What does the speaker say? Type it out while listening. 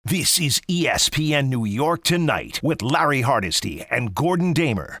This is ESPN New York Tonight with Larry Hardesty and Gordon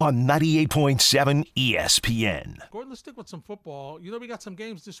Damer on 98.7 ESPN. Gordon, let's stick with some football. You know, we got some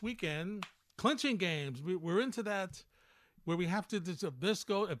games this weekend, clinching games. We're into that where we have to,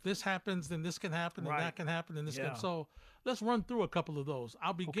 if this happens, then this can happen, and that can happen, and this can. So let's run through a couple of those.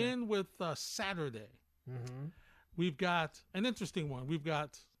 I'll begin with Saturday. Mm-hmm. We've got an interesting one. We've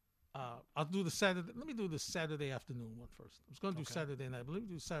got I'll do the Saturday. Let me do the Saturday afternoon one first. I was going to do Saturday night, but let me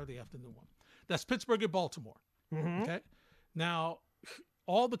do the Saturday afternoon one. That's Pittsburgh at Baltimore. Mm-hmm. Okay. Now,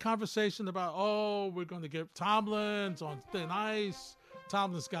 all the conversation about, we're going to get Tomlin's on thin ice.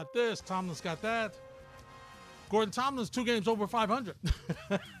 Tomlin's got this. Tomlin's got that. Gordon Tomlin's 2 games over 500.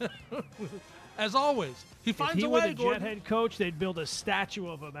 As always, he finds a way. If he were the Jet head coach, they'd build a statue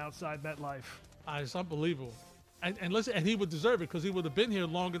of him outside MetLife. It's unbelievable. And listen, and he would deserve it because he would have been here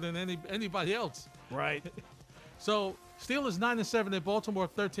longer than anybody else. Right. So Steelers 9-7 at Baltimore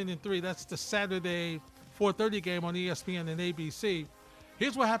 13-3. That's the Saturday 4:30 game on ESPN and ABC.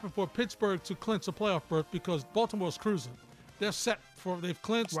 Here's what happened for Pittsburgh to clinch a playoff berth because Baltimore's cruising. They're set they've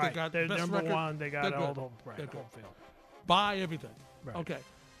clinched. Right. They got They're best number record. one. They got all the They're good. home field. Buy everything. Right. Okay.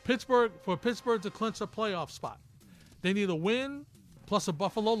 For Pittsburgh to clinch a playoff spot, they need a win plus a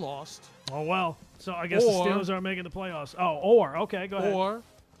Buffalo loss. Oh, well. So I guess the Steelers aren't making the playoffs. Okay, go ahead. Or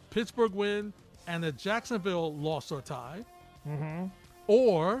Pittsburgh win and a Jacksonville loss or tie. Mm-hmm.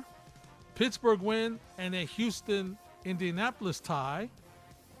 Or Pittsburgh win and a Houston-Indianapolis tie.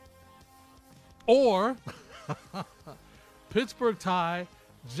 Or Pittsburgh tie,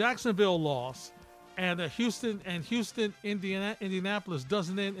 Jacksonville loss, and a Indianapolis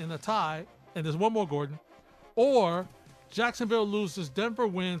doesn't end in a tie. And there's one more, Gordon. Or Jacksonville loses, Denver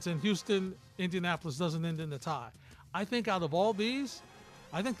wins, and Indianapolis doesn't end in a tie. I think out of all these,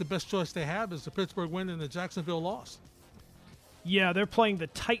 I think the best choice they have is the Pittsburgh win and the Jacksonville loss. Yeah, they're playing the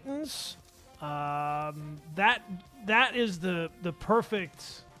Titans. That is the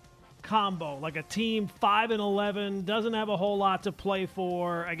perfect combo. Like a team 5-11, doesn't have a whole lot to play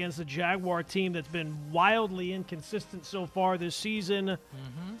for against a Jaguar team that's been wildly inconsistent so far this season.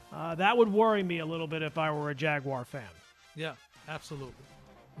 Mm-hmm. That would worry me a little bit if I were a Jaguar fan. Yeah, absolutely.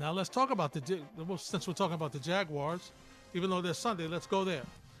 Now let's talk about since we're talking about the Jaguars, even though they're Sunday, let's go there.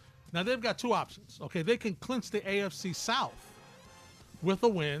 Now they've got 2 options. Okay, they can clinch the AFC South with a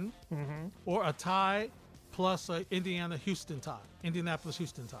win or a tie plus an Indianapolis-Houston tie.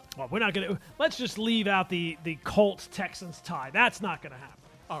 Well, we're not going to – let's just leave out the Colts-Texans tie. That's not going to happen.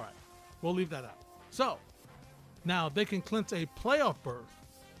 All right. We'll leave that out. So, now they can clinch a playoff berth.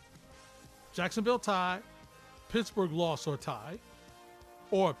 Jacksonville tie, Pittsburgh loss or tie,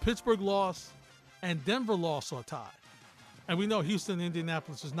 or Pittsburgh loss and Denver loss or tie. And we know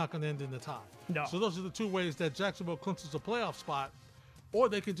Houston-Indianapolis is not going to end in the tie. No. So those are the 2 ways that Jacksonville clinches a playoff spot, or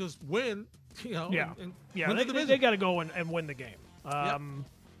they can just win – and win the division. They got to go and win the game.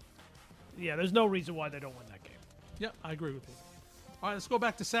 Yeah, there's no reason why they don't win that game. Yeah, I agree with you. All right, let's go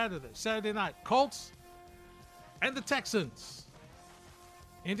back to Saturday. Saturday night, Colts and the Texans.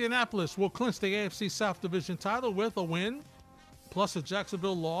 Indianapolis will clinch the AFC South Division title with a win plus a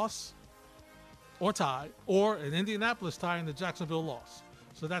Jacksonville loss or tie, or an Indianapolis tie and the Jacksonville loss.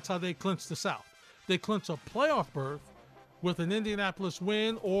 So that's how they clinch the South. They clinch a playoff berth with an Indianapolis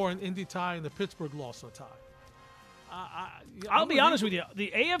win or an Indy tie and the Pittsburgh loss or tie. I'll be honest with you.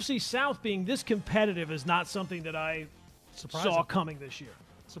 The AFC South being this competitive is not something that I saw coming this year.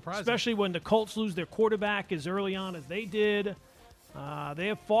 Surprising. Especially when the Colts lose their quarterback as early on as they did. They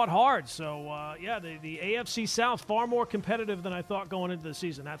have fought hard. So, the AFC South far more competitive than I thought going into the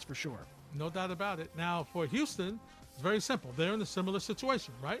season. That's for sure. No doubt about it. Now, for Houston, it's very simple. They're in a similar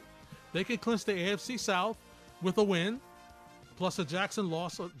situation, right? They can clinch the AFC South with a win plus a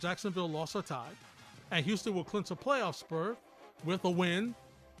Jacksonville loss or tie. And Houston will clinch a playoff spur with a win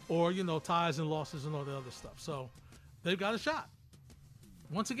or, ties and losses and all the other stuff. So they've got a shot.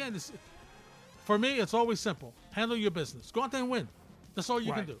 Once again, for me, it's always simple. Handle your business. Go out there and win. That's all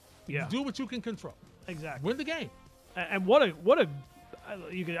you can do. Yeah. Do what you can control. Exactly. Win the game. And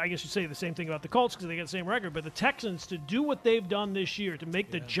I guess you say the same thing about the Colts because they got the same record, but the Texans, to do what they've done this year, to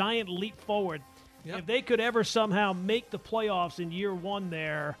make the giant leap forward, if they could ever somehow make the playoffs in year 1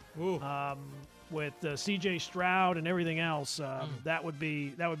 there with C.J. Stroud and everything else, that would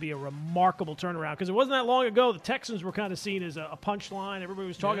be a remarkable turnaround because it wasn't that long ago the Texans were kind of seen as a punchline. Everybody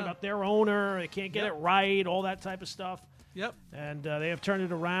was talking about their owner. They can't get it right, all that type of stuff. Yep. And they have turned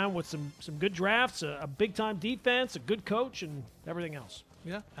it around with some good drafts, a big-time defense, a good coach, and everything else.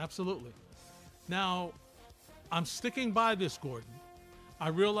 Yeah, absolutely. Now, I'm sticking by this, Gordon. I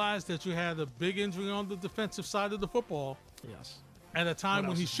realized that you had a big injury on the defensive side of the football. Yes. at a time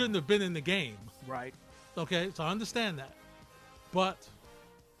when he shouldn't have been in the game. Right. Okay, so I understand that. But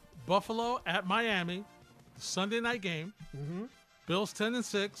Buffalo at Miami, Sunday night game. Mm-hmm. Bills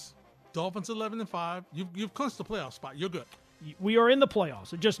 10-6, Dolphins 11-5. You've clinched the playoff spot. You're good. We are in the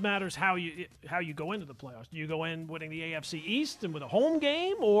playoffs. It just matters how you go into the playoffs. Do you go in winning the AFC East and with a home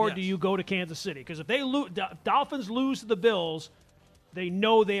game, or do you go to Kansas City? Because if they Dolphins lose to the Bills, they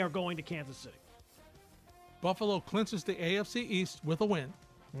know they are going to Kansas City. Buffalo clinches the AFC East with a win.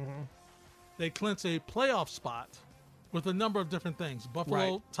 Mm-hmm. They clinch a playoff spot with a number of different things.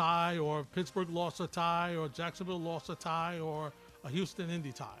 Buffalo tie, or Pittsburgh lost a tie, or Jacksonville lost a tie, or a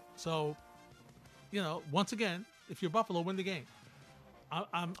Houston-Indy tie. So, once again, if you're Buffalo, win the game.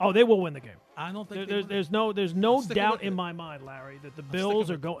 They will win the game. I don't think there's no doubt in my mind, Larry, that the Bills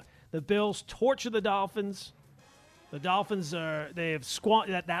are going. The Bills torture the Dolphins. The Dolphins they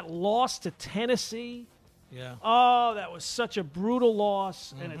have that loss to Tennessee. Yeah. Oh, that was such a brutal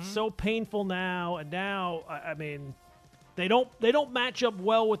loss, and it's so painful now. And now, I mean, they don't match up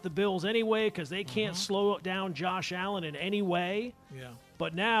well with the Bills anyway because they can't slow down Josh Allen in any way. Yeah.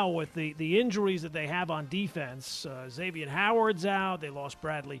 But now with the injuries that they have on defense, Xavier Howard's out. They lost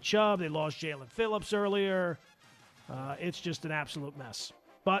Bradley Chubb. They lost Jalen Phillips earlier. It's just an absolute mess.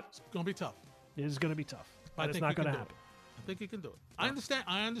 But it's going to be tough. It is going to be tough. But it's not going to happen. I think you can do it. I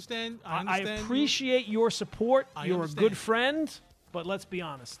understand. I appreciate your support. You're a good friend. But let's be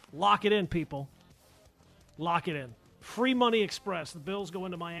honest. Lock it in, people. Lock it in. Free Money Express. The Bills go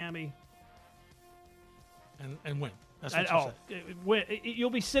into Miami. And win. That's what you said. You'll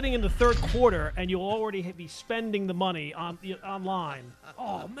be sitting in the third quarter, and you'll already be spending the money online.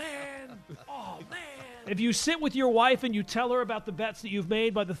 Oh, man. If you sit with your wife and you tell her about the bets that you've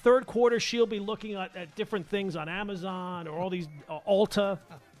made, by the third quarter, she'll be looking at different things on Amazon or all these Ulta.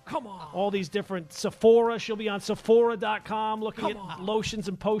 Come on. All these different Sephora. She'll be on Sephora.com looking at lotions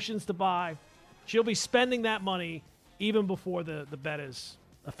and potions to buy. She'll be spending that money even before the bet is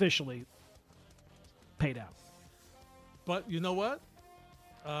officially paid out. But you know what?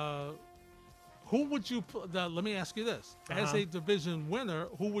 Who would you – let me ask you this. As a division winner,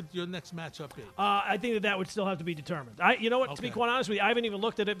 who would your next matchup be? I think that would still have to be determined. You know what? Okay. To be quite honest with you, I haven't even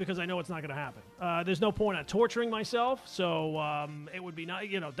looked at it because I know it's not going to happen. There's no point on torturing myself. So it would be not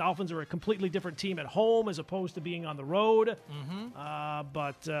 – Dolphins are a completely different team at home as opposed to being on the road.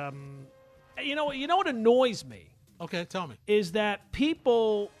 You know what annoys me? Okay, tell me. Is that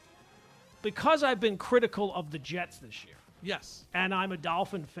people – because I've been critical of the Jets this year. Yes. And I'm a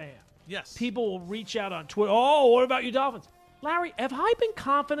Dolphin fan. Yes. People will reach out on Twitter. Oh, what about you Dolphins? Larry, have I been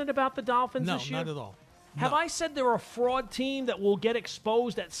confident about the Dolphins this year? No, not at all. Have I said they're a fraud team that will get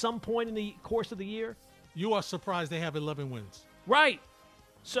exposed at some point in the course of the year? You are surprised they have 11 wins. Right.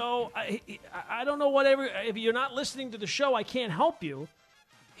 So I don't know whatever. If you're not listening to the show, I can't help you.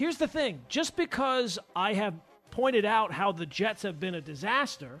 Here's the thing. Just because I have pointed out how the Jets have been a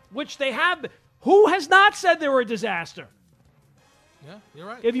disaster, which they have been. Who has not said they were a disaster? Yeah, you're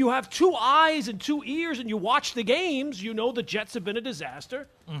right. If you have 2 eyes and 2 ears and you watch the games, you know the Jets have been a disaster.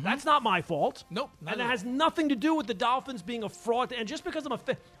 That's not my fault. Nope. And it has nothing to do with the Dolphins being a fraud. And just because I'm a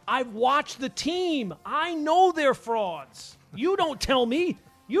fan, I've watched the team. I know they're frauds. You don't tell me.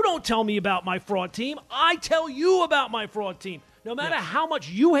 You don't tell me about my fraud team. I tell you about my fraud team. No matter how much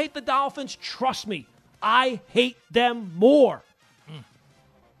you hate the Dolphins, trust me, I hate them more.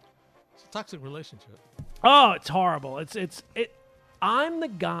 It's a toxic relationship. Oh, it's horrible. I'm the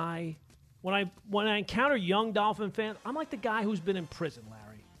guy when I encounter young Dolphin fans, I'm like the guy who's been in prison,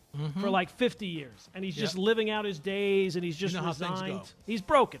 Larry, for like 50 years, and he's just living out his days, and he's just resigned. He's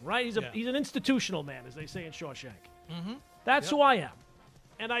broken, right? He's an institutional man, as they say in Shawshank. That's who I am,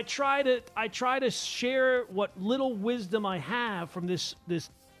 and I try to share what little wisdom I have from this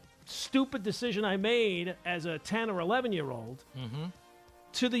stupid decision I made as a 10 or 11-year-old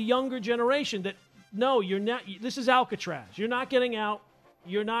to the younger generation that no, you're not. This is Alcatraz. You're not getting out.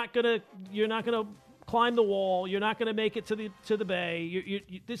 You're not gonna climb the wall. You're not gonna make it to the bay.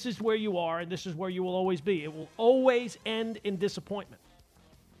 This is where you are, and this is where you will always be. It will always end in disappointment.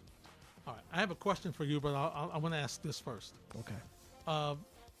 All right, I have a question for you, but I want to ask this first. Okay.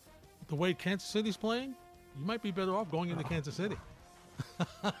 The way Kansas City's playing, you might be better off going into Kansas City.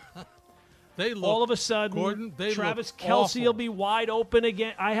 They look, all of a sudden, Gordon, Travis Kelce will be wide open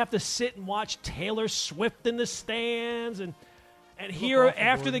again. I have to sit and watch Taylor Swift in the stands and hear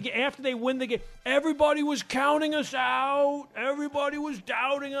after they win the game. Everybody was counting us out. Everybody was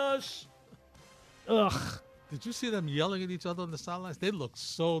doubting us. Ugh. Did you see them yelling at each other on the sidelines? They look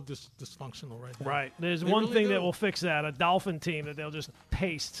so dysfunctional right now. Right. There's one thing that will fix that, a Dolphin team that they'll just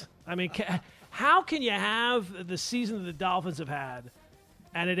paste. I mean, How can you have the season that the Dolphins have had,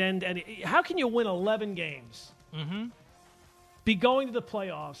 and it end? And how can you win 11 games, be going to the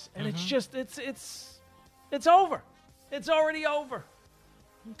playoffs, and it's just it's over. It's already over.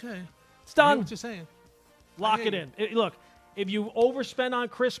 Okay, it's done. I hear what you're saying. Lock it in. Look, if you overspent on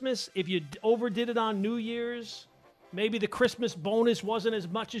Christmas, if you overdid it on New Year's, maybe the Christmas bonus wasn't as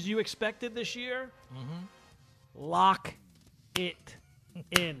much as you expected this year. Lock it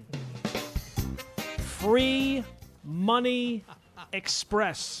in. Free Money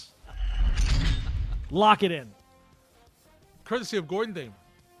Express. Lock it in. Courtesy of Gordon Damer.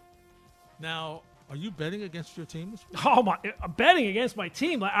 Now, are you betting against your team this week? Oh, betting against my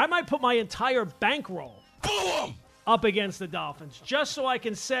team. I might put my entire bankroll up against the Dolphins just so I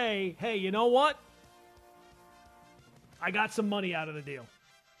can say, hey, you know what? I got some money out of the deal.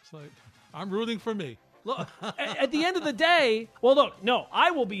 It's like, I'm rooting for me. Look, at the end of the day, well, look, no, I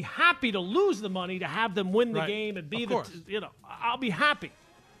will be happy to lose the money to have them win the game and be I'll be happy.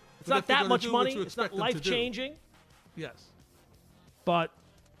 It's not that much money. It's not life-changing. Yes. But,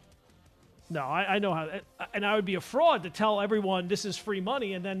 no, I know how. And I would be a fraud to tell everyone this is free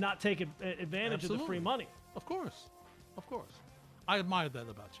money and then not take advantage of the free money. Of course. Of course. I admire that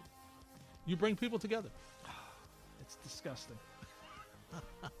about you. You bring people together. It's disgusting.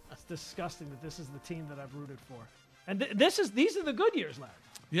 It's disgusting that this is the team that I've rooted for. And these are the good years, Larry.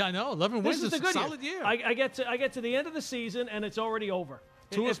 Yeah, I know. 11 wins is a solid year. I get to the end of the season, and it's already over.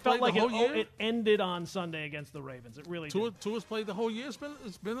 Tua's it felt played like the whole year? it ended on Sunday against the Ravens. It really did. Tua's played the whole year.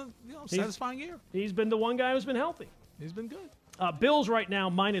 It's been a satisfying year. He's been the one guy who's been healthy. He's been good. Bills right now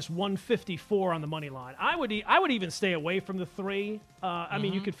minus 154 on the money line. I would even stay away from the 3. I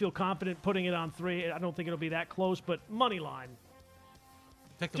mean, you could feel confident putting it on 3. I don't think it'll be that close, but money line.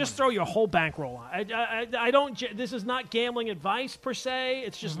 Just throw your whole bankroll on. I don't. This is not gambling advice per se.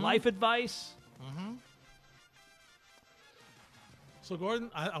 It's just life advice. So, Gordon,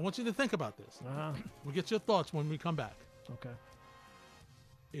 I want you to think about this. We'll get your thoughts when we come back. Okay.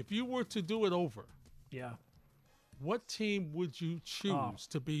 If you were to do it over, what team would you choose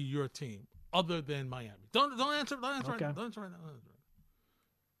to be your team other than Miami? Don't answer. Don't answer right now. Don't answer right now.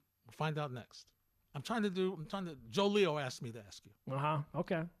 We'll find out next. Joe Leo asked me to ask you.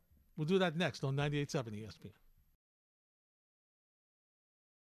 Okay. We'll do that next on 98.7 ESPN.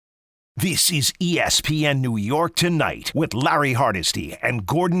 This is ESPN New York Tonight with Larry Hardesty and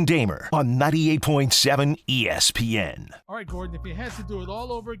Gordon Damer on 98.7 ESPN. All right, Gordon, if you had to do it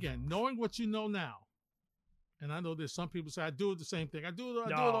all over again, knowing what you know now, and I know there's some people say, I do the same thing. I do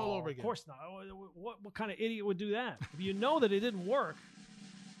it all over again. Of course not. What kind of idiot would do that? If you know that it didn't work.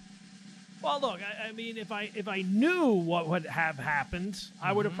 Well, look, I mean, if I knew what would have happened,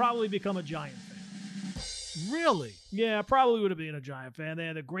 I would have probably become a Giant fan. Really? Yeah, I probably would have been a Giant fan. They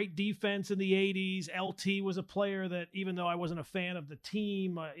had a great defense in the 80s. LT was a player that, even though I wasn't a fan of the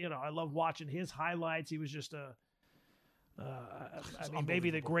team, I loved watching his highlights. He was just maybe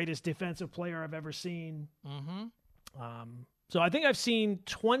the greatest defensive player I've ever seen. So I think I've seen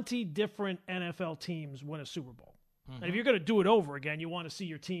 20 different NFL teams win a Super Bowl. And if you're going to do it over again, you want to see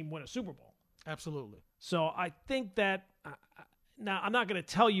your team win a Super Bowl. Absolutely. So I think that now I'm not going to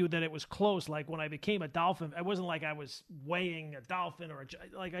tell you that it was close. Like when I became a Dolphin, it wasn't like I was weighing a Dolphin or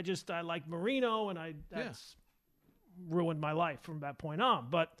I liked Marino, and that's ruined my life from that point on.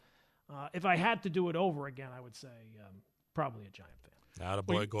 But if I had to do it over again, I would say probably a Giant fan.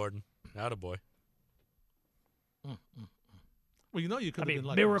 Attaboy, Gordon. Attaboy. Well, you could have been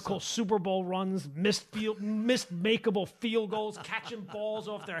like miracle Super Bowl runs, missed makeable field goals, catching balls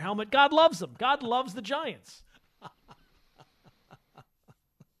off their helmet. God loves them. God loves the Giants.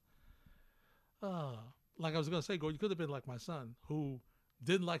 Like I was going to say, Gordon, you could have been like my son, who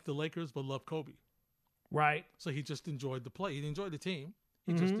didn't like the Lakers but loved Kobe. Right. So he just enjoyed the play. He didn't enjoy the team.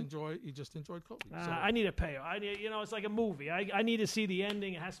 He just enjoyed Kobe. I need a payoff. It's like a movie. I need to see the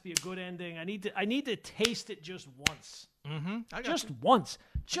ending. It has to be a good ending. I need to taste it just once. Once.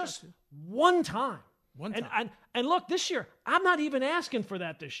 Just one time. And look, this year, I'm not even asking for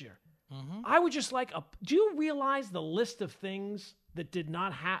that this year. I would just like do you realize the list of things that did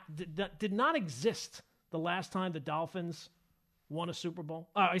not exist the last time the Dolphins won a Super Bowl?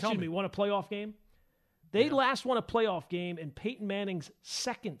 Won a playoff game? They last won a playoff game in Peyton Manning's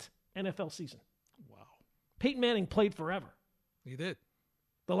second NFL season. Wow. Peyton Manning played forever. He did.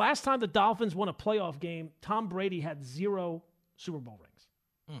 The last time the Dolphins won a playoff game, Tom Brady had 0 Super Bowl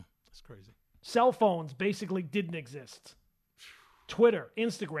rings. That's crazy. Cell phones basically didn't exist. Twitter,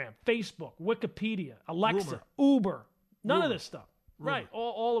 Instagram, Facebook, Wikipedia, Alexa, Uber, none of this stuff. Rumor. Right,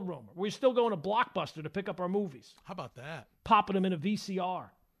 all a rumor. We're still going to Blockbuster to pick up our movies. How about that? Popping them in a VCR.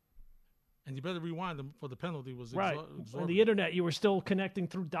 And you better rewind them for the penalty was right. exorbitant. On the internet, you were still connecting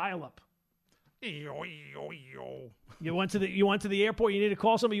through dial-up. You went to the airport. You needed to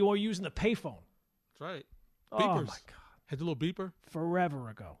call somebody. You were using the payphone. That's right. Beepers. Oh my God! Had the little beeper. Forever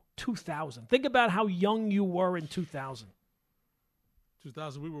ago, 2000. Think about how young you were in 2000.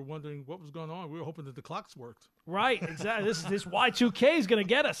 2000. We were wondering what was going on. We were hoping that the clocks worked. Right. Exactly. this Y2K is going to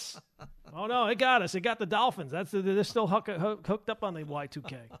get us. Oh no, it got us. It got the Dolphins. They're still hooked up on the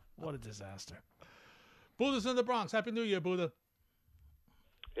Y2K. What a disaster. Buddha's in the Bronx. Happy New Year, Buddha.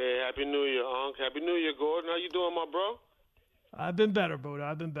 Hey, Happy New Year, Unc. Happy New Year, Gordon. How you doing, my bro? I've been better, Buddha.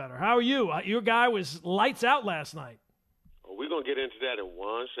 I've been better. How are you? Your guy was lights out last night. We're going to get into that in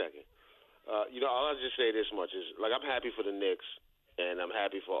 1 second. I'll just say this much. Is like I'm happy for the Knicks, and I'm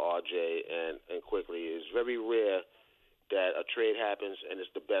happy for RJ, and quickly. It's very rare that a trade happens, and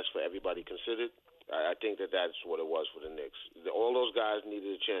it's the best for everybody considered. I think that's what it was for the Knicks. All those guys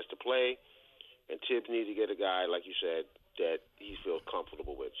needed a chance to play, and Tibbs needed to get a guy, like you said, that he feels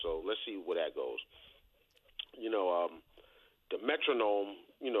comfortable with. So let's see where that goes. The metronome,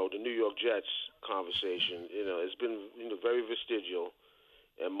 the New York Jets conversation, it's been very vestigial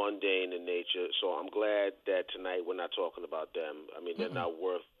and mundane in nature. So I'm glad that tonight we're not talking about them. I mean, they're not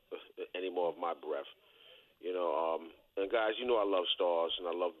worth any more of my breath. And guys, I love stars and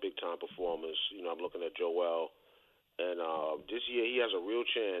I love big-time performers. I'm looking at Joel. And this year he has a real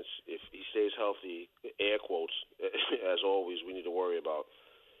chance, if he stays healthy, air quotes, as always, we need to worry about,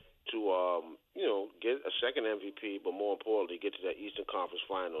 to, get a second MVP, but more importantly, get to that Eastern Conference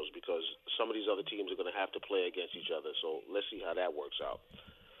Finals because some of these other teams are going to have to play against each other. So let's see how that works out.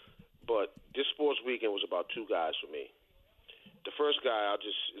 But this sports weekend was about two guys for me. The first guy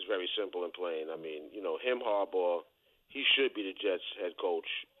is very simple and plain. I mean, him, Harbaugh, he should be the Jets head coach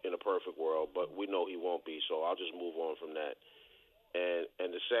in a perfect world, but we know he won't be, so I'll just move on from that.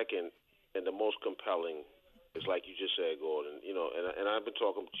 And the second and the most compelling is like you just said, Gordon, and I've been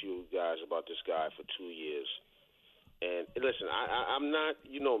talking to you guys about this guy for 2 years. And listen, I'm not,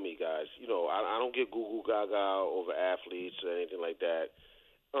 you know me, guys. I don't get goo-goo gaga over athletes or anything like that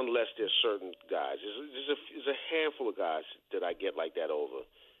unless there's certain guys. There's a handful of guys that I get like that over.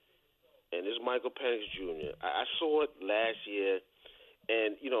 And this is Michael Penix Jr. I saw it last year,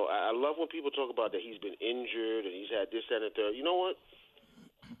 and, I love when people talk about that he's been injured and he's had this, that, and the third. You know what?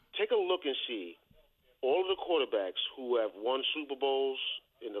 Take a look and see all of the quarterbacks who have won Super Bowls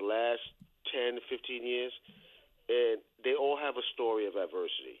in the last 10, 15 years, and they all have a story of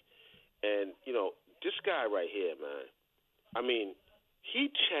adversity. And, this guy right here, man, I mean,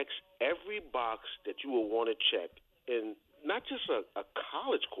 he checks every box that you will want to check in not just a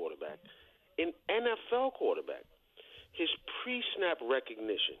college quarterback, an NFL quarterback. His pre-snap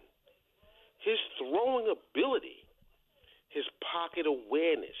recognition, his throwing ability, his pocket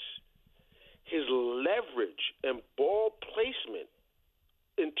awareness, his leverage and ball placement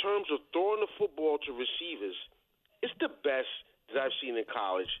in terms of throwing the football to receivers, it's the best that I've seen in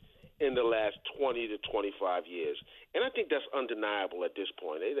college in the last 20 to 25 years. And I think that's undeniable at this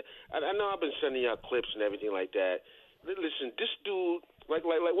point. I know I've been sending out clips and everything like that. Listen, this dude, like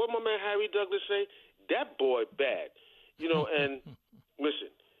what my man Harry Douglas say, that boy bad. And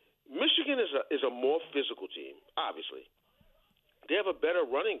listen, Michigan is a more physical team, obviously. They have a better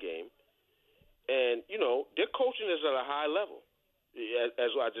running game. And, their coaching is at a high level,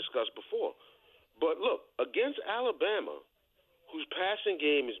 as I discussed before. But, look, against Alabama, whose passing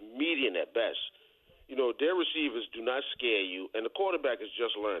game is median at best, their receivers do not scare you, and the quarterback is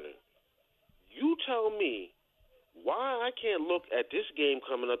just learning. You tell me why I can't look at this game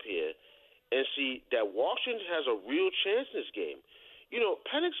coming up here and see that Washington has a real chance in this game.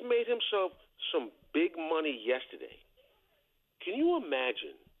 Penix made himself some big money yesterday. Can you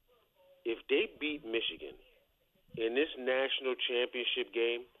imagine if they beat Michigan in this national championship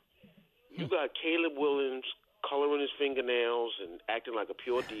game? You got Caleb Williams coloring his fingernails and acting like a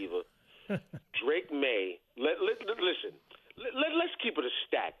pure diva. Drake May. Listen, let's keep it a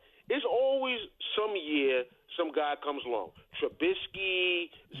stack. It's always some year some guy comes along.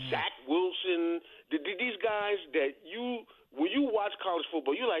 Trubisky, Zach Wilson, these guys that when you watch college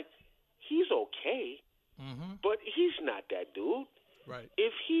football, you're like, he's okay, but he's not that dude. Right.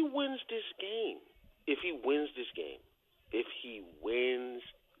 If he wins this game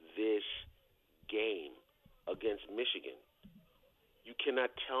against Michigan, you cannot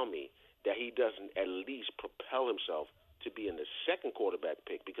tell me that he doesn't at least propel himself to be in the second quarterback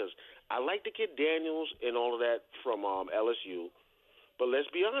pick, because I like the kid Daniels and all of that from LSU, but let's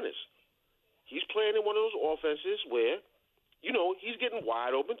be honest. He's playing in one of those offenses where, he's getting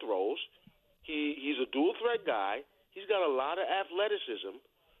wide open throws. He's a dual threat guy. He's got a lot of athleticism,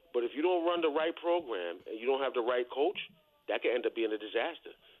 But if you don't run the right program and you don't have the right coach, that could end up being a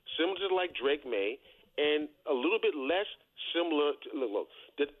disaster. Similar to like Drake May, and a little bit less similar to, look,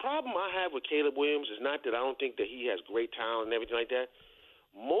 the problem I have with Caleb Williams is not that I don't think that he has great talent and everything like that.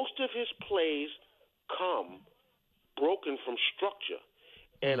 Most of his plays come broken from structure.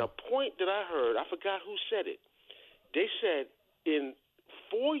 And a point that I heard, I forgot who said it. They said in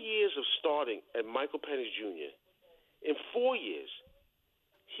 4 years of starting at Michael Penix Jr., in 4 years,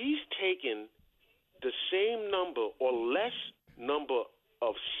 he's taken the same number or less number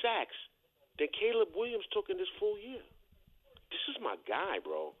of sacks than Caleb Williams took in this full year. This is my guy,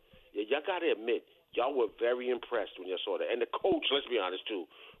 bro. Yeah, y'all got to admit, y'all were very impressed when y'all saw that. And the coach, let's be honest, too.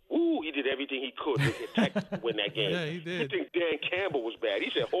 Ooh, he did everything he could to get Texas to win that game. Yeah, he did. You think Dan Campbell was bad. He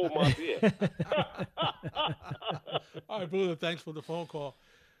said, hold my beer. All right, Buddha, thanks for the phone call.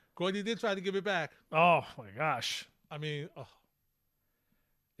 Gordon did try to give it back. Oh, my gosh. I mean,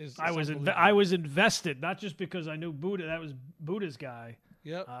 I was invested, not just because I knew Buddha. That was Buddha's guy.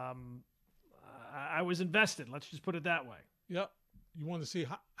 Yep. I was invested. Let's just put it that way. Yep. You want to see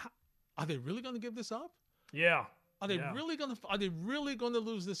how are they really going to give this up? Yeah. Are they really going to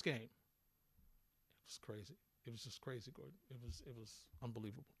lose this game? It was crazy. It was just crazy, Gordon. It was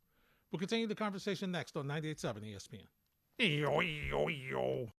unbelievable. We'll continue the conversation next on 98.7 ESPN.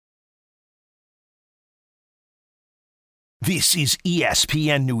 This is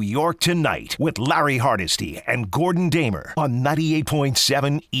ESPN New York Tonight with Larry Hardesty and Gordon Damer on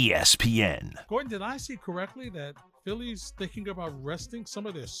 98.7 ESPN. Gordon, did I see correctly that Philly's thinking about resting some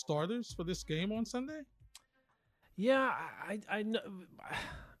of their starters for this game on Sunday? Yeah, I know.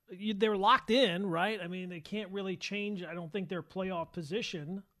 They're locked in, right? I mean, they can't really change, I don't think, their playoff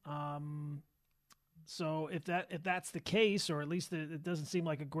position. So if that's the case, or at least it doesn't seem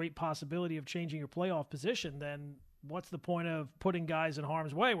like a great possibility of changing your playoff position, then what's the point of putting guys in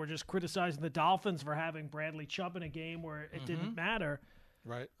harm's way? We're just criticizing the Dolphins for having Bradley Chubb in a game where it didn't matter.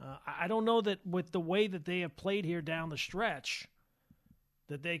 Right. I don't know that with the way that they have played here down the stretch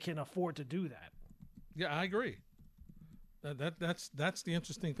that they can afford to do that. Yeah, I agree. That's the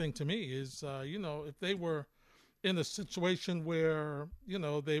interesting thing to me is, if they were in a situation where,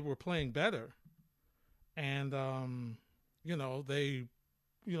 they were playing better and, they –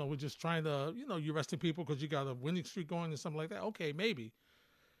 we're just trying to, you're resting people because you got a winning streak going and something like that. Okay, maybe.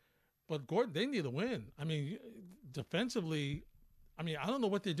 But Gordon, they need a win. I mean, defensively, I don't know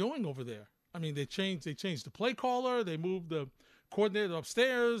what they're doing over there. I mean, they changed the play caller. They moved the coordinator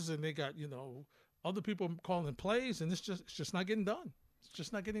upstairs, and they got, other people calling plays, and it's just not getting done. It's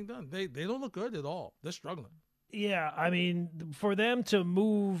just not getting done. They don't look good at all. They're struggling. Yeah, I mean, for them to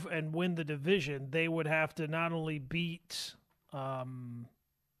move and win the division, they would have to not only beat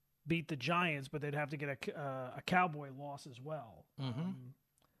the Giants, but they'd have to get a Cowboy loss as well.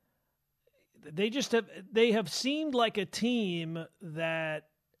 They have seemed like a team that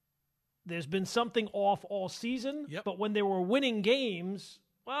there's been something off all season, but when they were winning games,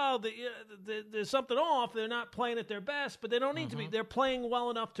 well, there's something off. They're not playing at their best, but they don't need to be. They're playing well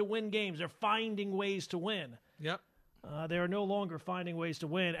enough to win games. They're finding ways to win. Yep. They are no longer finding ways to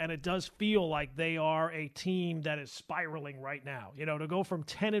win, and it does feel like they are a team that is spiraling right now. To go from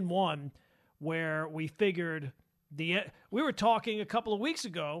 10-1, where we figured we were talking a couple of weeks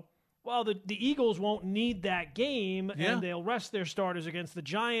ago, well, the Eagles won't need that game, and they'll rest their starters against the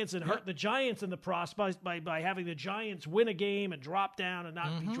Giants and hurt the Giants in the process by having the Giants win a game and drop down and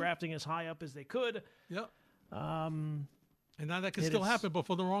not be drafting as high up as they could. Yep. And now that can still happen, but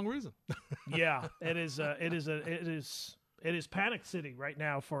for the wrong reason. Yeah, it is panic city right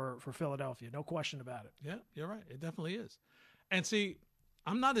now for Philadelphia. No question about it. Yeah, you're right. It definitely is. And see,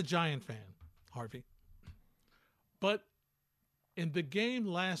 I'm not a Giant fan, Harvey. But in the game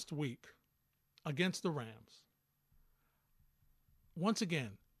last week against the Rams, once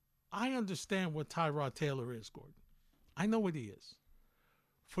again, I understand what Tyrod Taylor is, Gordon. I know what he is.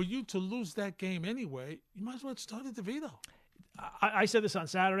 For you to lose that game anyway, you might as well have started DeVito. I said this on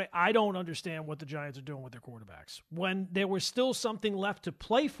Saturday. I don't understand what the Giants are doing with their quarterbacks. When there was still something left to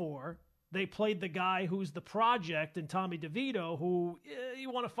play for, they played the guy who's the project in Tommy DeVito, who you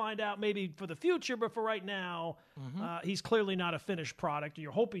want to find out maybe for the future, but for right now, he's clearly not a finished product.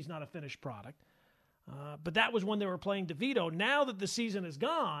 You hope he's not a finished product. But that was when they were playing DeVito. Now that the season is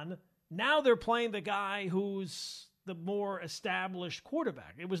gone, now they're playing the guy who's the more established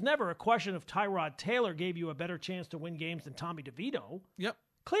quarterback. It was never a question of Tyrod Taylor gave you a better chance to win games than Tommy DeVito. Yep.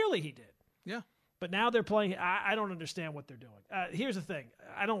 Clearly he did. Yeah. But now they're playing. I don't understand what they're doing. Here's the thing.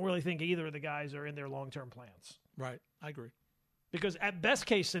 I don't really think either of the guys are in their long-term plans. Right. I agree. Because at best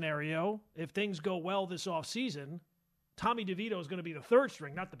case scenario, if things go well this offseason, Tommy DeVito is going to be the third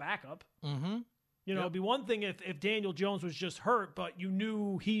string, not the backup. Mm-hmm. It'd be one thing if Daniel Jones was just hurt, but you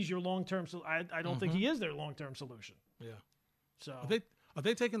knew he's your long-term solution. I don't think he is their long-term solution. Yeah. So are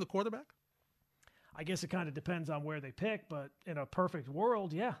they taking the quarterback? I guess it kind of depends on where they pick, but in a perfect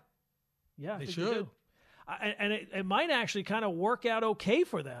world, yeah, they should. And it might actually kind of work out okay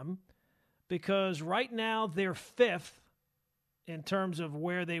for them because right now they're fifth in terms of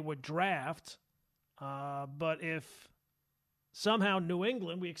where they would draft. But if somehow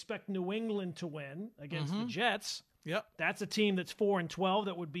we expect New England to win against the Jets. Yep. That's a team that's 4-12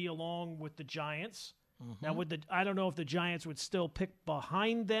 that would be along with the Giants. Now, I don't know if the Giants would still pick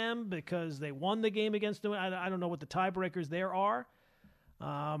behind them because they won the game against New England. I don't know what the tiebreakers there are.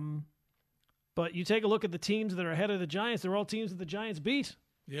 But you take a look at the teams that are ahead of the Giants. They're all teams that the Giants beat.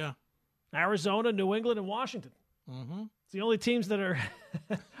 Yeah. Arizona, New England, and Washington. Mm-hmm. It's the only teams that are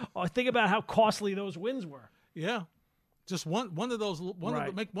 – think about how costly those wins were. Yeah. Just one of those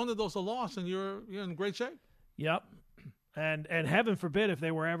make one of those a loss and you're in great shape. Yep. And heaven forbid if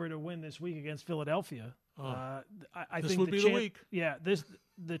they were ever to win this week against Philadelphia. I this think would be the week. Yeah,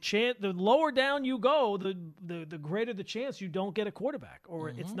 the lower down you go, the greater the chance you don't get a quarterback, or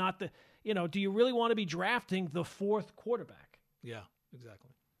it's not the. Do you really want to be drafting the fourth quarterback? Yeah,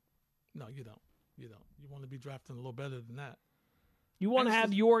 exactly. No, you don't. You want to be drafting a little better than that. You want to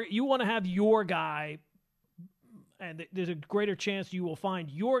have your guy, and there's a greater chance you will find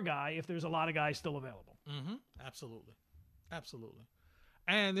your guy if there's a lot of guys still available. Mm-hmm. Absolutely.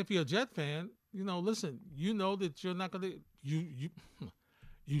 And if you're a Jet fan, listen, that you're not going to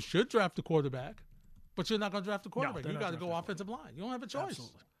you should draft a quarterback, but you're not going to draft a quarterback. You got to go offensive line. You don't have a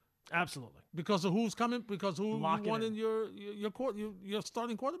choice. Absolutely. Because of who's coming, because who Lock you want in your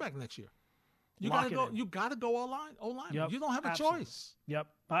starting quarterback next year. You got to go O-line. Yep. You don't have a choice. Yep.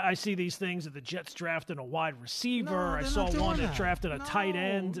 I see these things that the Jets drafting a wide receiver. I saw not one doing that drafted a tight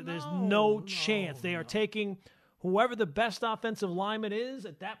end. There's no chance. They are taking whoever the best offensive lineman is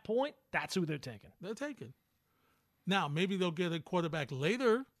at that point. That's who they're taking. Now, maybe they'll get a quarterback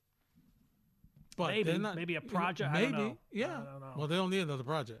later. But maybe a project. Maybe. I don't know. Yeah. I don't know. Well, they don't need another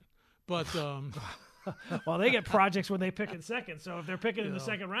project. But well, they get projects when they pick in second. So if they're picking in the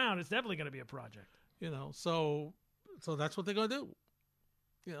second round, it's definitely going to be a project. So that's what they're going to do.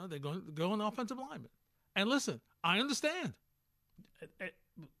 They're going to go on offensive lineman. And listen, I understand.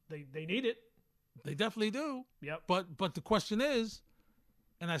 They need it. They definitely do. Yep. But the question is,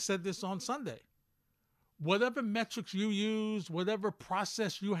 and I said this on Sunday, whatever metrics you use, whatever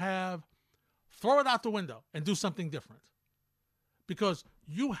process you have, throw it out the window and do something different. Because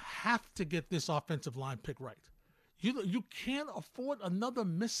you have to get this offensive line pick right. You can't afford another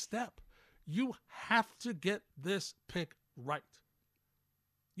misstep. You have to get this pick right.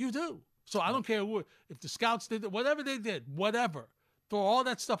 You do. So I don't care if the scouts did it, whatever they did, whatever. Throw all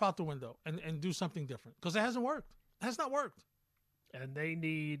that stuff out the window and do something different. Because it hasn't worked. It has not worked. And they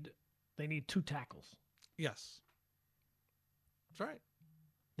need 2 tackles. Yes. That's right.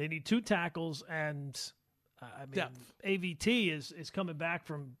 They need 2 tackles, and depth. AVT is coming back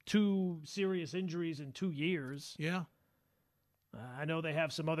from 2 serious injuries in 2 years. Yeah. I know they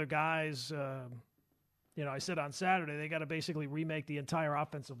have some other guys. I said on Saturday they got to basically remake the entire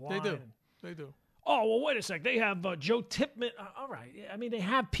offensive line. They do. Oh, well, wait a sec. They have Joe Tipman. All right. I mean, they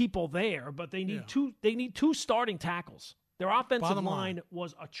have people there, but they need 2. They need 2 starting tackles. Their offensive line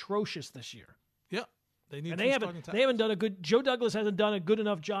was atrocious this year. Yep. They need. And they haven't done a good. Joe Douglas hasn't done a good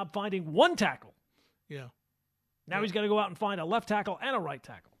enough job finding 1 tackle. Yeah. Now he's got to go out and find a left tackle and a right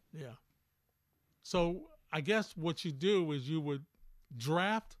tackle. Yeah. So I guess what you do is you would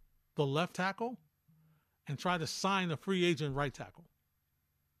draft the left tackle and try to sign a free agent right tackle.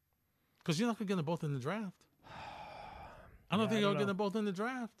 Because you're not going to get them both in the draft. I don't think you're going to get them both in the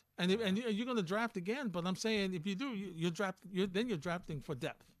draft. And you're going to draft again, but I'm saying if you do, you're drafting for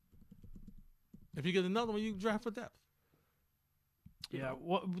depth. If you get another one, you draft for depth. Yeah.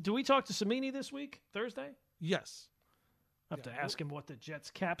 Do we talk to Samini this week, Thursday? Yes. I have to ask him what the Jets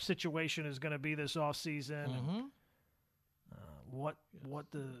cap situation is going to be this offseason. Mm-hmm. What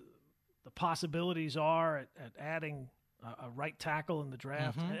the possibilities are at adding a right tackle in the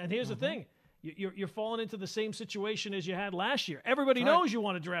draft. Mm-hmm. And here's the thing. You're falling into the same situation as you had last year. Everybody knows you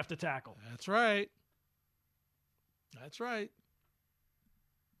want to draft a tackle. That's right.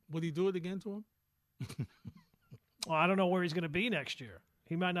 Would he do it again to him? Well, I don't know where he's going to be next year.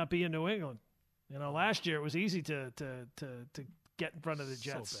 He might not be in New England. Last year it was easy to get in front of the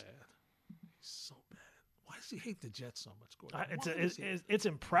Jets. So bad. He's so bad. Why does he hate the Jets so much, Gordon? It's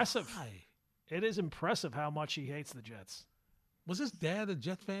impressive. Why? It is impressive how much he hates the Jets. Was his dad a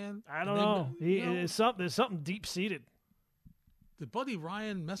Jet fan? I don't know. There's something deep-seated. Did Buddy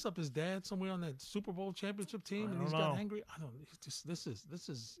Ryan mess up his dad somewhere on that Super Bowl championship team, and he's got angry? I don't. It's just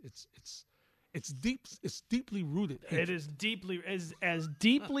it's deeply rooted. It is deeply as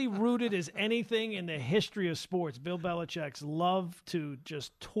deeply rooted as anything in the history of sports. Bill Belichick's love to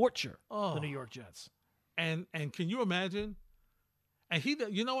just torture the New York Jets. And can you imagine? And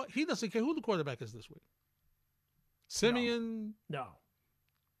you know what? He doesn't care who the quarterback is this week. Simeon, no.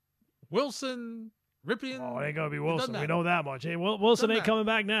 Wilson, Ripien. Oh, it ain't gonna be Wilson. We know that much. Hey, Wilson ain't coming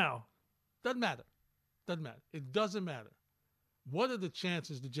back now. Doesn't matter. It doesn't matter. What are the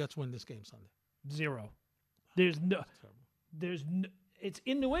chances the Jets win this game Sunday? 0. It's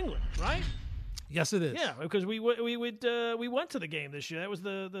in New England, right? Yes, it is. Yeah, because we went to the game this year. That was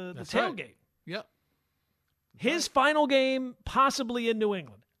the tailgate. Right. Yep. His final game, possibly in New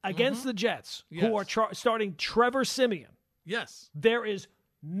England, against the Jets, who are starting Trevor Siemian. Yes. There is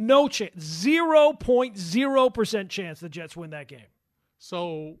no chance, 0.0% chance the Jets win that game.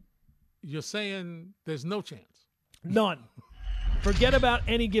 So you're saying there's no chance? None. Forget about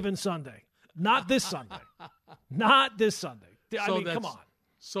any given Sunday. Not this Sunday. Not this Sunday. Come on.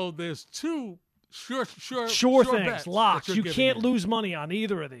 So there's two sure things, locks. You can't lose money on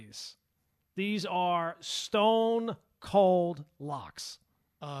either of these. These are stone cold locks.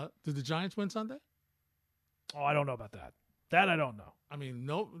 Did the Giants win Sunday? Oh, I don't know about that. That I don't know. I mean,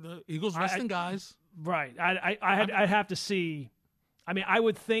 no, the Eagles resting guys. Right. I'd have to see. I mean, I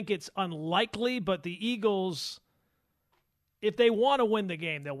would think it's unlikely, but the Eagles, if they want to win the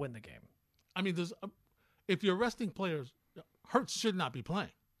game, they'll win the game. I mean, if you're resting players, Hurts should not be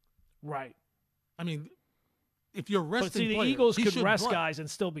playing. Right. I mean, if you're resting the players, Eagles could rest play. guys and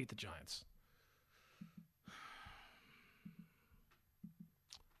still beat the Giants.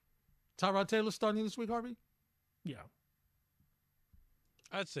 Tyrod Taylor starting this week, Harvey? Yeah.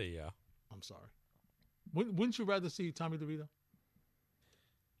 I'd say yeah. I'm sorry. Wouldn't you rather see Tommy DeVito?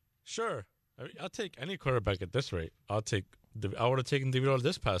 Sure. I'll take any quarterback at this rate. I would have taken DeVito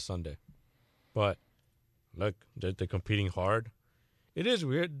this past Sunday. But, look, they're competing hard. It is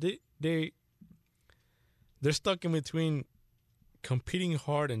weird. They're stuck in between competing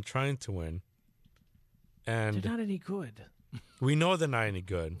hard and trying to win. And they're not any good. We know they're not any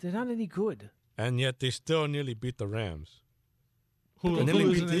good. They're not any good. And yet they still nearly beat the Rams. Who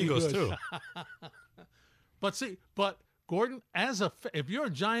nearly beat the Eagles, too. But Gordon, if you're a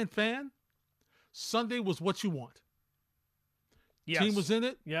Giant fan, Sunday was what you want. Yes. Team was in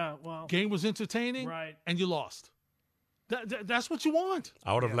it. Yeah, well. Game was entertaining. Right. And you lost. That's what you want.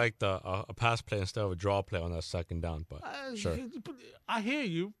 I would have liked a pass play instead of a draw play on that second down, but sure. I hear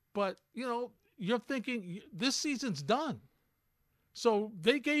you, but, you're thinking this season's done. So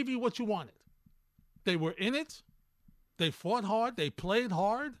they gave you what you wanted. They were in it. They fought hard. They played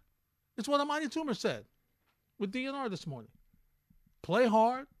hard. It's what Amani Toomer said with DNR this morning. Play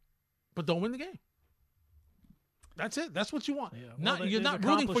hard, but don't win the game. That's it. That's what you want. Yeah. Well, you're not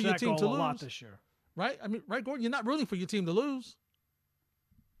rooting for your team to lose. A lot this year. Right? I mean, right, Gordon? You're not rooting for your team to lose.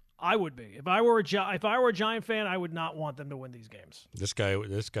 I would be. If I were a Giant fan, I would not want them to win these games. This guy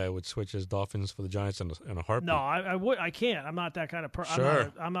would switch his Dolphins for the Giants in a heartbeat. No, I would. I can't. I'm not that kind of person.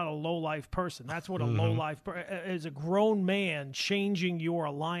 Sure. I'm not a low life person. That's what a low life is. A grown man changing your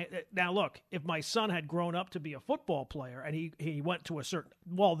alliance. Now, look, if my son had grown up to be a football player and he went to a certain,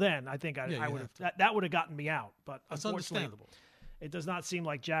 well, then I think I would have that would have gotten me out. But that's understandable. It does not seem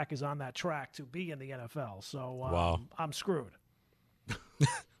like Jack is on that track to be in the NFL. So wow. I'm screwed.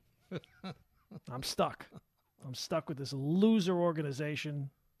 I'm stuck. I'm stuck with this loser organization.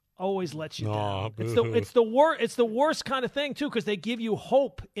 Always lets you down. It's the worst kind of thing too, because they give you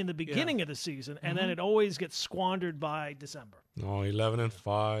hope in the beginning of the season, and then it always gets squandered by December.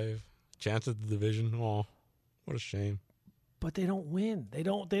 11-5, chance at the division. Oh, what a shame. But they don't win. They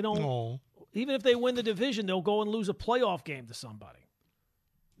don't. Oh. Even if they win the division, they'll go and lose a playoff game to somebody.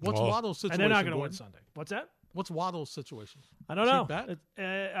 What's Waddle's situation? And they're not going to win Sunday. What's that? What's Waddle's situation? I don't know.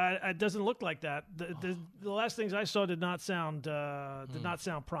 It doesn't look like that. The last things I saw did not sound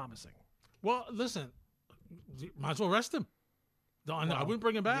promising. Well, listen, might as well rest him. I wouldn't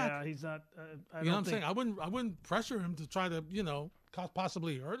bring him back. Yeah, he's not. You know what I'm saying? I wouldn't pressure him to try to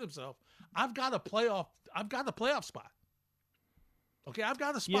possibly hurt himself. I've got a playoff spot. Okay, I've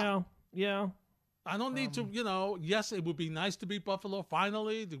got a spot. Yeah. I don't need to. Yes, it would be nice to beat Buffalo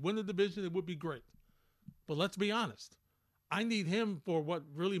finally to win the division. It would be great. But let's be honest. I need him for what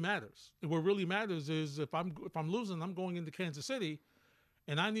really matters. And what really matters is if I'm losing, I'm going into Kansas City,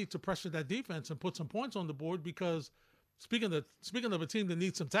 and I need to pressure that defense and put some points on the board because speaking of a team that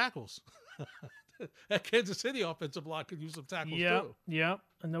needs some tackles, that Kansas City offensive line could use some tackles too. Yeah,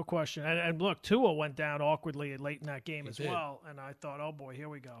 no question. And look, Tua went down awkwardly late in that game well, and I thought, oh boy, here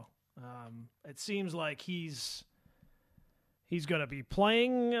we go. It seems like he's going to be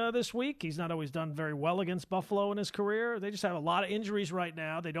playing this week. He's not always done very well against Buffalo in his career. They just have a lot of injuries right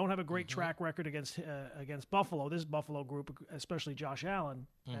now. They don't have a great track record against Buffalo. This Buffalo group, especially Josh Allen,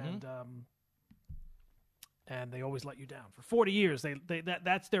 and they always let you down. For 40 years,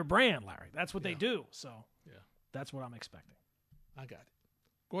 that's their brand, Larry. That's what they do. So that's what I'm expecting. I got it.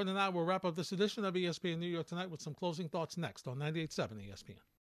 Gordon and I will wrap up this edition of ESPN New York Tonight with some closing thoughts next on 98.7 ESPN.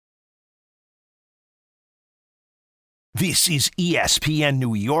 This is ESPN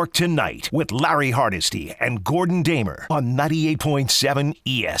New York Tonight with Larry Hardesty and Gordon Damer on 98.7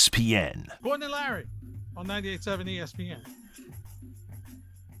 ESPN. Gordon and Larry on 98.7 ESPN.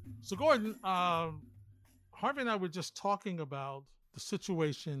 So, Gordon, Harvey and I were just talking about the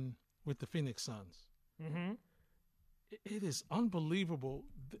situation with the Phoenix Suns. Mm-hmm. It is unbelievable.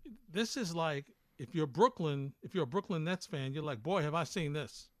 This is like, if you're a Brooklyn Nets fan, you're like, boy, have I seen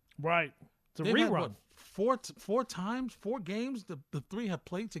this. Right. It's a They've rerun. Had, four games the three have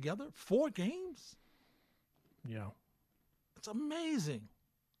played together? 4 games? Yeah. It's amazing.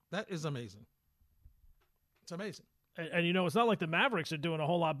 That is amazing. It's amazing. And it's not like the Mavericks are doing a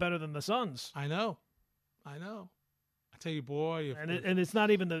whole lot better than the Suns. I know. I tell you, boy. And it's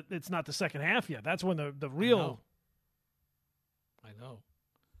not even it's not the second half yet. That's when the real. I know.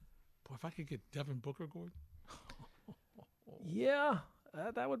 Boy, if I could get Devin Booker, Gordon. Yeah.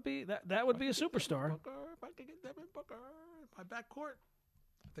 That would be a superstar. If I could get Devin Booker in my backcourt,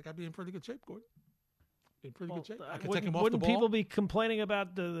 I think I'd be in pretty good shape, Gordon. In pretty good shape. I could take him off the ball. Wouldn't people be complaining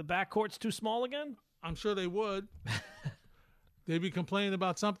about the backcourt's too small again? I'm sure they would. They'd be complaining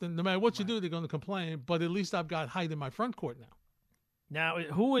about something. No matter what you do, they're going to complain. But at least I've got height in my front court now. Now,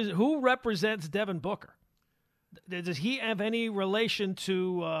 who represents Devin Booker? Does he have any relation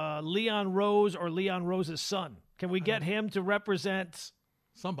to Leon Rose or Leon Rose's son? Can we get him to represent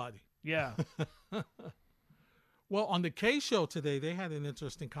somebody? Yeah. Well, on the K show today, they had an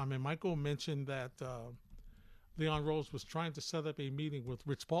interesting comment. Michael mentioned that Leon Rose was trying to set up a meeting with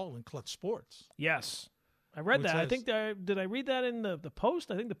Rich Paul in Clutch Sports. Yes. I read that. I think did I read that in the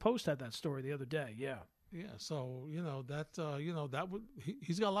Post? I think the Post had that story the other day. Yeah. Yeah. So that would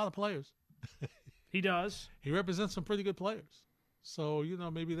he's got a lot of players. He does. He represents some pretty good players. So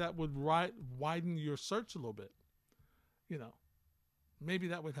maybe that would widen your search a little bit. Maybe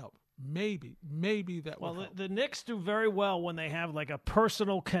that would help. Maybe that would help. Well, the Knicks do very well when they have like a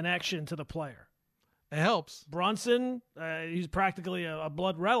personal connection to the player. It helps. Brunson, he's practically a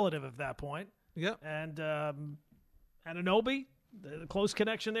blood relative at that point. Yep. And Anunoby, the close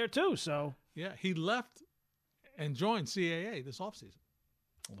connection there too. So yeah, he left and joined CAA this offseason.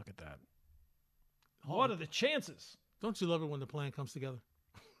 Look at that. What are the chances? Don't you love it when the plan comes together?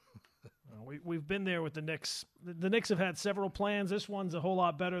 We've been there with the Knicks. The Knicks have had several plans. This one's a whole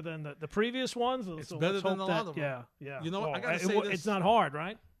lot better than the previous ones. It's better than a lot of them. Yeah. You know what? I gotta say this. It's not hard,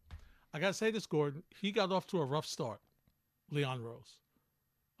 right? I got to say this, Gordon. He got off to a rough start, Leon Rose.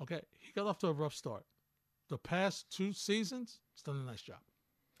 Okay? He got off to a rough start. The past 2 seasons, he's done a nice job.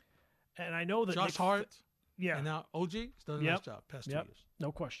 And I know that Josh Hart, and now OG, he's done a nice job past 2 years.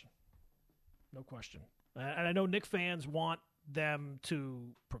 No question. And I know Knicks fans want them to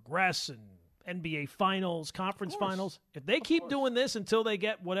progress and NBA Finals, Conference Finals. If they keep doing this until they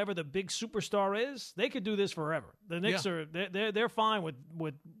get whatever the big superstar is, they could do this forever. The Knicks they're fine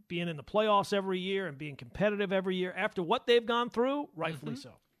with being in the playoffs every year and being competitive every year. After what they've gone through, rightfully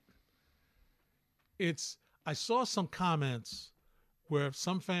so. I saw some comments where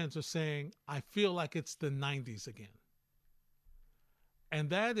some fans are saying, I feel like it's the 90s again. And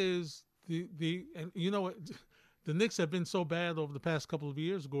that is and you know what? The Knicks have been so bad over the past couple of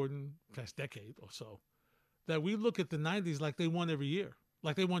years, Gordon, past decade or so, that we look at the 90s like they won every year,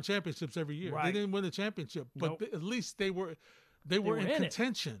 like they won championships every year. Right. They didn't win a championship, but at least they were in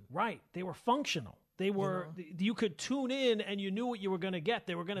contention. Right. They were functional. They were. You could tune in and you knew what you were going to get.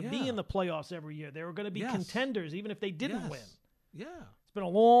 They were going to be in the playoffs every year. They were going to be contenders, even if they didn't win. Yeah. It's been a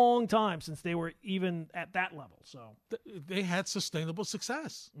long time since they were even at that level. So they had sustainable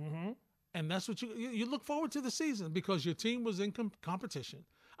success. Mm-hmm. And that's what you look forward to the season because your team was in competition.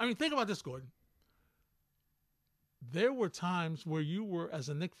 I mean, think about this, Gordon. There were times where you were, as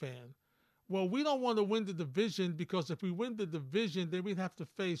a Knicks fan, well, we don't want to win the division because if we win the division, then we'd have to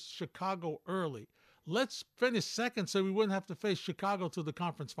face Chicago early. Let's finish second so we wouldn't have to face Chicago to the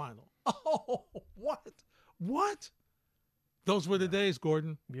conference final. Oh, what? Those were the days,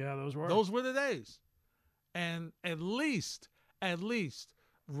 Gordon. Yeah, those were. Those were the days. And at least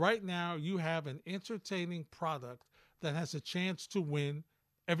right now you have an entertaining product that has a chance to win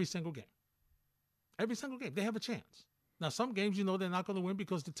every single game. Every single game, they have a chance. Now, some games, they're not going to win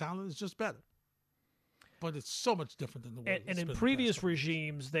because the talent is just better. But it's so much different than the way And in previous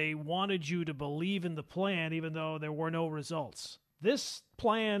regimes, they wanted you to believe in the plan even though there were no results. This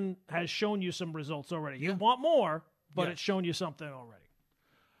plan has shown you some results already. You want more, but it's shown you something already.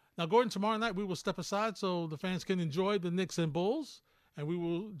 Now, Gordon, tomorrow night we will step aside so the fans can enjoy the Knicks and Bulls, and we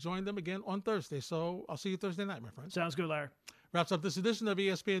will join them again on Thursday. So I'll see you Thursday night, my friend. Sounds good, Larry. Wraps up this edition of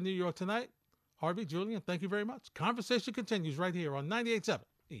ESPN New York Tonight. Harvey, Julian, thank you very much. Conversation continues right here on 98.7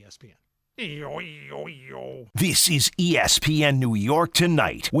 ESPN. This is ESPN New York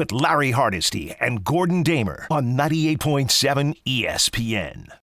Tonight with Larry Hardesty and Gordon Damer on 98.7 ESPN.